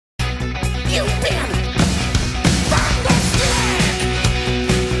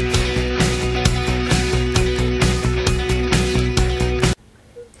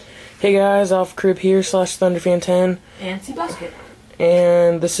Hey guys, Alpha Crib here, /ThunderFan10. And Seabuskut.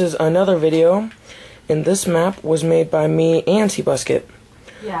 And this is another video. And this map was made by me and Seabuskut.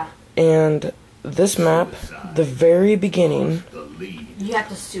 Yeah. And this map, the very beginning... You have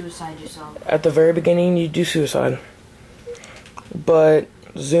to suicide yourself. At the very beginning, you do suicide. But,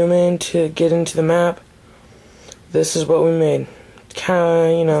 zoom in to get into the map. This is what we made.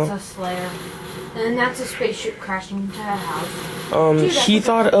 Kinda, you know... It's a Slayer. And that's a spaceship crashing into a house. He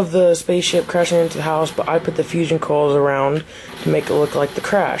thought of the spaceship crashing into the house, but I put the fusion coils around to make it look like the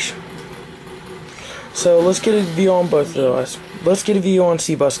crash. So let's get a view on both of us. Let's get a view on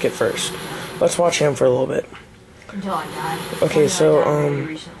Seabuskut first. Let's watch him for a little bit. Until I die. Okay, so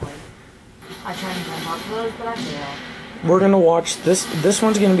Recently. I tried to jump off those, but I failed. We're gonna watch this. This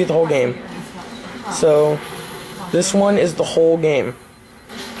one's gonna be the whole game. So this one is the whole game.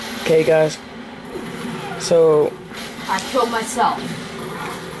 Okay, guys. So I killed myself.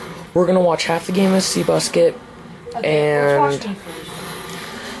 We're gonna watch half the game as Seabuskut, and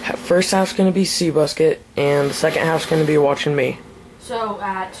first half's gonna be Seabuskut, and the second half's gonna be watching me. So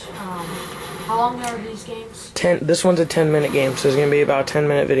at how long are these games? This one's a 10-minute game, so it's gonna be about a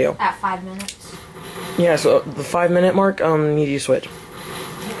 10-minute video. At 5 minutes. Yeah, so the 5-minute mark, need you switch.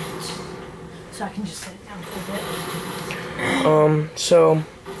 So I can just sit down for a bit. So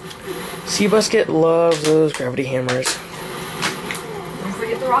Seabuskut loves those gravity hammers. Don't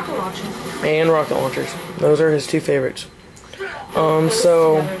forget the rocket launcher. And rocket launchers. Those are his two favorites.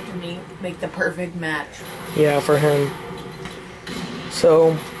 So together to make the perfect match. yeah, for him.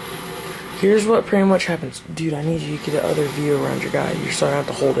 So here's what pretty much happens. Dude, I need you to get the other view around your guy. You're starting to have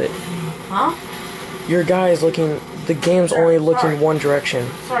to hold it. Huh? Your guy is looking, the game's only looking one direction.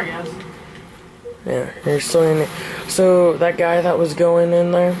 Sorry, guys. Yeah, you're still in there. So that guy that was going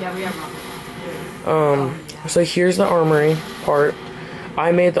in there. Yeah, we have rocket. So here's the armory part.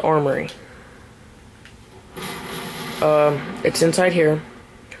 I made the armory. It's inside here.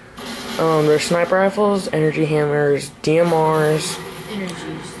 There's sniper rifles, energy hammers, DMRs.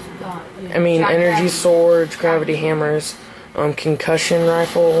 Energy swords, gravity hammers, concussion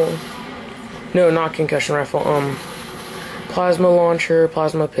rifle. No, not concussion rifle. Plasma launcher,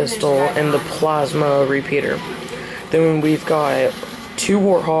 plasma pistol, and the plasma repeater. Then we've got 2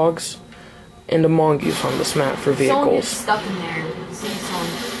 warthogs and a mongoose on this map for vehicles. Stuck in there.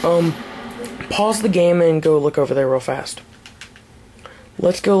 Pause the game and go look over there real fast.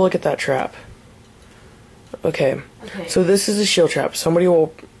 Let's go look at that trap. Okay. So this is a shield trap.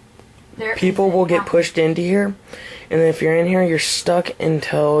 People will get pushed into here, and then if you're in here, you're stuck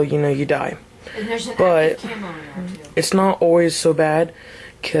until you die. And there's an but active camo in there too. It's not always so bad,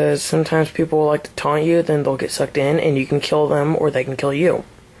 because sometimes people will like to taunt you, then they'll get sucked in, and you can kill them, or they can kill you.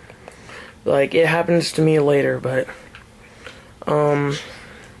 Like, it happens to me later, but,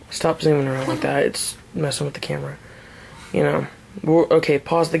 stop zooming around like that. It's messing with the camera. Okay,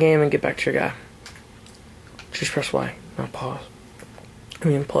 pause the game and get back to your guy. Just press Y, not pause. I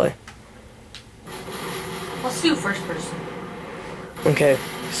mean, play. Let's do first person. Okay,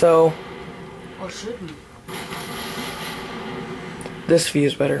 so... Or should we? This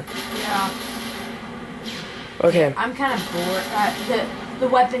view's better. Yeah. Okay. I'm kind of bored. The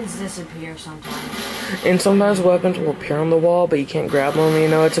weapons disappear sometimes. And sometimes weapons will appear on the wall, but you can't grab them,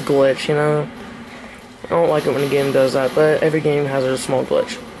 it's a glitch, I don't like it when a game does that, but every game has a small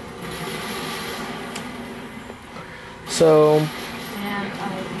glitch. So...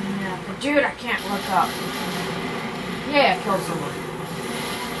 But dude, I can't look up. Yeah, I killed someone.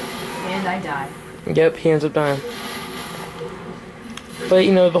 And I died. Yep, he ends up dying. But,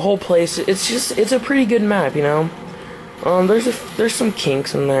 the whole place, it's a pretty good map, There's some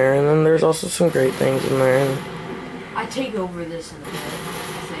kinks in there, and then there's also some great things in there. And I take over this in a bit, I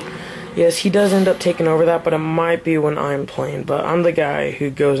think. Yes, he does end up taking over that, but it might be when I'm playing. But I'm the guy who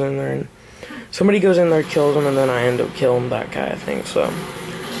goes in there, and somebody goes in there, kills him, and then I end up killing that guy, I think, so.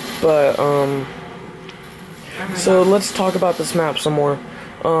 But, so let's talk about this map some more.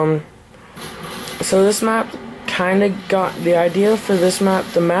 So this map kind of got the idea for this map.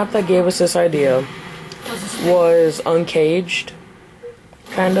 The map that gave us this idea was Uncaged,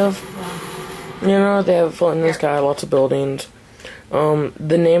 kind of. They have it floating in the sky, lots of buildings.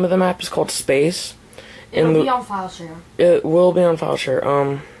 The name of the map is called Space. It'll be on file share. It will be on file share.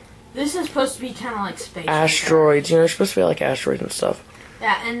 This is supposed to be kind of like space. Asteroids, it's supposed to be like asteroids and stuff.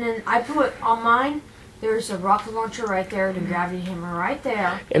 Yeah, and then I put on mine. There's a rocket launcher right there, the gravity hammer right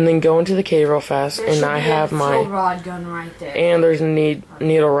there. And then go into the cave real fast, and I have my rod gun right there. And there's a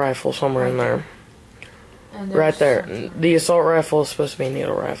needle rifle somewhere in there. Right there. The assault rifle is supposed to be a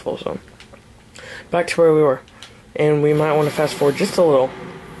needle rifle, so. Back to where we were. And we might want to fast forward just a little.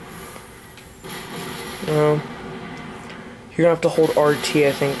 No. You're gonna have to hold RT,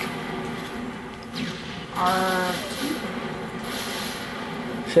 I think.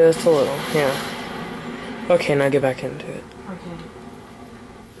 Just a little, yeah. Okay, now get back into it. Okay.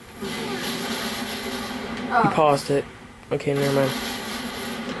 You paused it. Okay, never mind.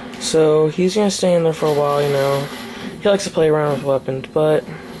 So, he's gonna stay in there for a while, you know. He likes to play around with weapons, but...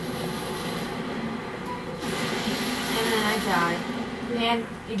 And then I died. And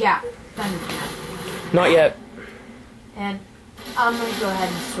you got Thundercat. Not yet. And I'm gonna go ahead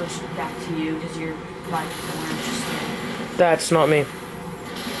and switch it back to you, because you're like more interested. That's not me.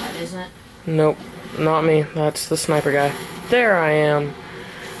 That isn't? Nope, not me. That's the sniper guy. There I am.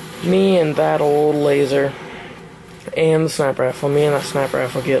 Me and that old laser. And the sniper rifle. Me and that sniper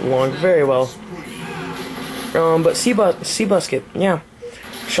rifle get along very well. But Seabuskut, yeah.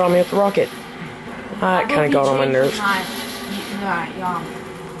 Shot me with the rocket. That kind of got on my nerves.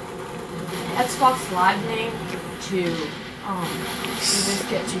 Xbox Live name to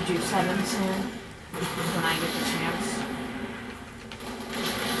Seabuskut 227 soon. When I get the chance.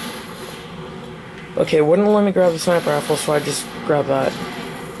 Okay, wouldn't let me grab the sniper rifle, so I just grabbed that.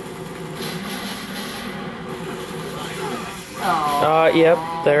 Yep,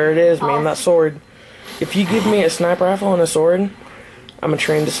 there it is, man, that sword. If you give me a sniper rifle and a sword, I'm a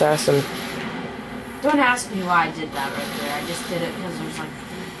trained assassin. Don't ask me why I did that right there. I just did it because it was like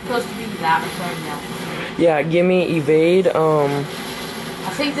supposed to be that right there. Yeah, give me evade. I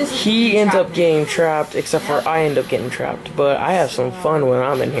think this is he ends up getting trapped, except for I end up getting trapped. But I have some fun when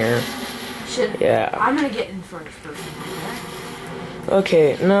I'm in here. Yeah. I'm gonna get in first person.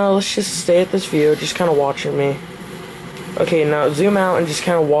 Okay, no, let's just stay at this view, just kind of watching me. Okay, now zoom out and just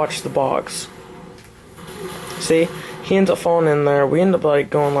kind of watch the box. See? He ends up falling in there. We end up like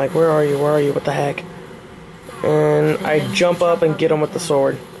going like, where are you, what the heck? And I jump up and get him with the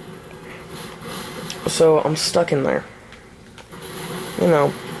sword. So I'm stuck in there. You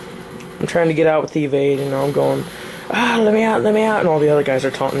know, I'm trying to get out with the evade, you know, I'm going, let me out, and all the other guys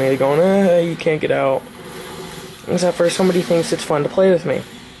are taunting me, they're going, you can't get out. Except for somebody thinks it's fun to play with me.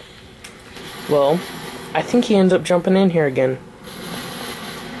 Well, I think he ends up jumping in here again.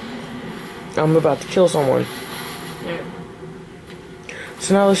 I'm about to kill someone. Yeah.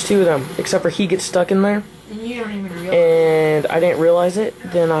 So now there's two of them, except for he gets stuck in there. And you don't even realize. And I didn't realize it,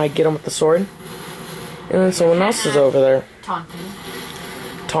 then I get him with the sword. And then someone else is over there.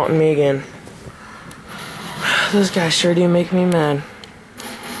 Taunting me again. Those guys sure do make me mad.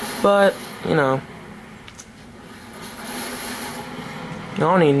 But, you know. I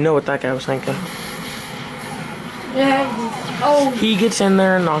don't even know what that guy was thinking. Yeah. Oh. He gets in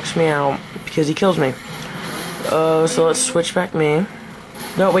there and knocks me out because he kills me. So let's switch back me.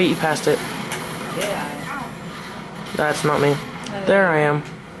 No, wait, you passed it. Yeah. That's not me. There I am.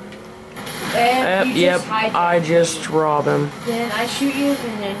 And yep, I just rob him. Then I shoot you,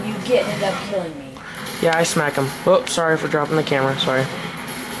 and then you end up killing me. Yeah, I smack him. Oh, sorry for dropping the camera. Sorry.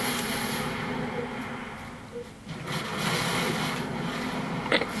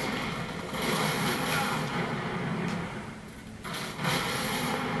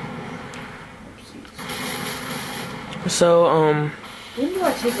 So, when do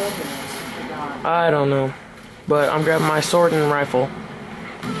I take over this? I don't know. But I'm grabbing my sword and rifle.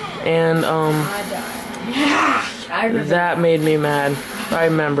 And, I died. Yeah! I remember that made me mad. I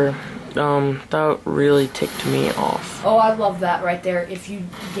remember. That really ticked me off. Oh, I love that right there. If you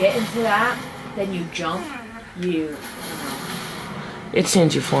get into that, then you jump, It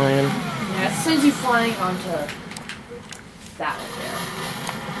sends you flying. Yeah, it sends you flying onto that right there.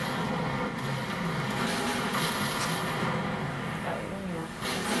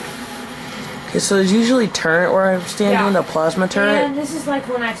 Okay, so there's usually a turret where I'm standing, a plasma turret. And this is like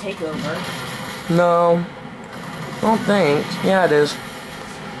when I take over. No. I don't think. Yeah, it is.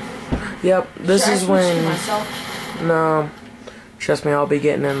 Yep, this is when... No. Trust me, I'll be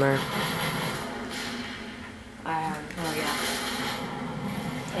getting in there. Oh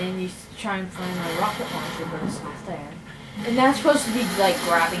yeah. And you try and find a rocket launcher, but it's not there. And that's supposed to be like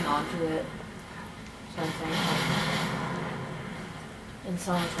grabbing onto it. Something. And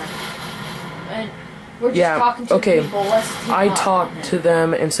someone's right. And we're just talking to people. Let's team I up talked to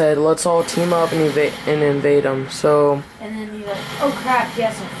them and said, let's all team up and invade them. So. And then you're like, oh crap, he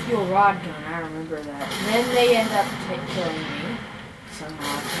has a fuel rod gun. I remember that. And then they end up killing me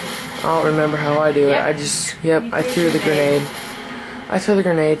somehow. I don't remember how I do it. I just, I threw the grenade. I threw the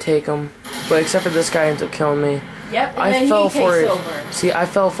grenade, take him. But except for this guy ends up killing me. Yep, and I then fell he for takes it. over. See, I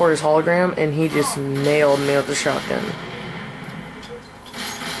fell for his hologram and he just nailed me with the shotgun.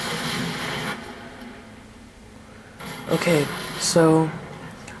 Okay, so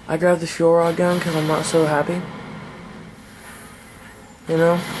I grabbed the fuel rod gun because I'm not so happy. You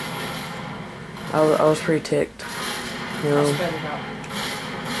know? I was pretty ticked. You know? I'll spread it out.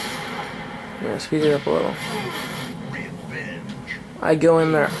 Yeah, speed it up a little. I go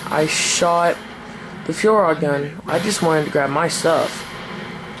in there. I shot the fuel rod gun. I just wanted to grab my stuff.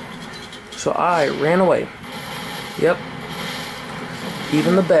 So I ran away. Yep.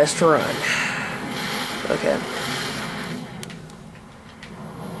 Even the best run. Okay.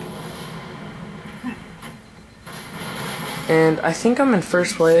 And I think I'm in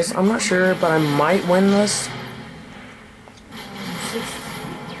first place. I'm not sure, but I might win this.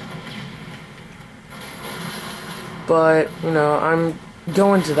 But, you know, I'm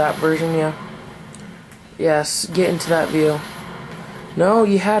going to that version, yeah. Yes, get into that view. No,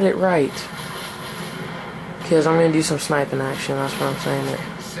 you had it right. Because I'm going to do some sniping action, that's what I'm saying there.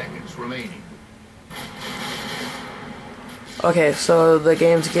 Seconds remaining. Okay, so the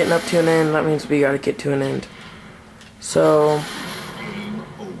game's getting up to an end, that means we gotta get to an end. So...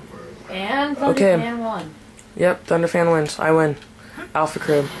 And okay. Thunderfan won. Yep, Thunderfan wins. I win. Alpha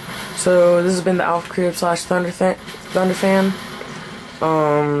Crib. So this has been the Alpha Crib / Thunderfan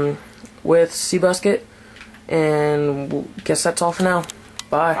with Seabuskut, and guess that's all for now.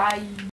 Bye. Bye.